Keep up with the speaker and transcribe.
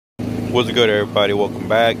What's good, everybody? Welcome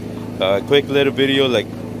back. Quick little video like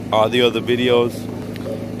all the other videos,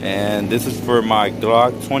 and this is for my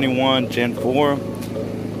Glock 21 Gen 4.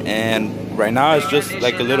 And right now it's just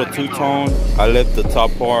like a little two-tone. I left the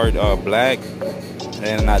top part black,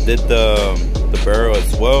 and I did the barrel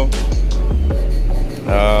as well.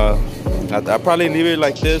 I'll probably leave it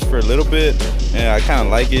like this for a little bit, and I kind of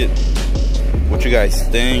like it. What you guys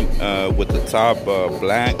think with the top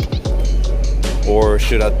black? Or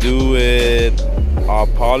should I do it all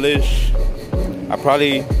polish? I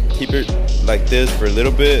probably keep it like this for a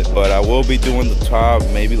little bit, but I will be doing the top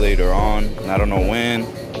maybe later on. I don't know when,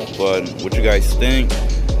 but what you guys think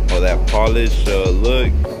of that polish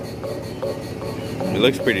look? It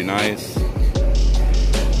looks pretty nice.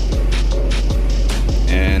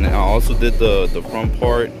 And I also did the front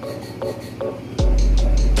part.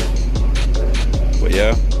 But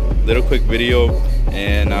yeah, little quick video.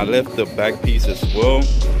 And I left the back piece as well,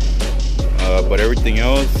 but everything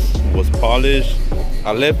else was polished.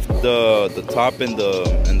 I left the top and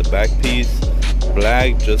the back piece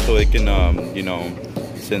black just so it can you know,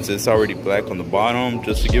 since it's already black on the bottom,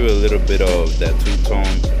 just to give it a little bit of that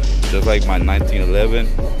two-tone, just like my 1911.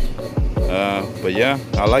 But yeah,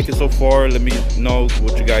 I like it so far. Let me know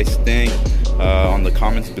what you guys think on the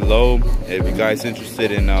comments below. If you guys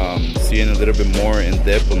interested in seeing a little bit more in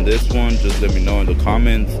depth on this one, just let me know in the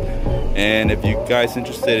comments. And if you guys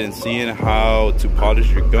interested in seeing how to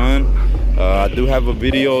polish your gun, I do have a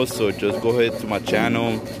video, so just go ahead to my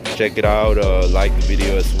channel, check it out, like the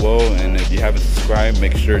video as well. And if you haven't subscribed,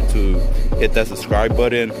 make sure to hit that subscribe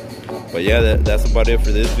button. But yeah, that's about it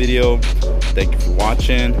for this video. Thank you for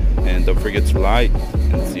watching, and don't forget to like,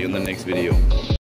 and see you in the next video.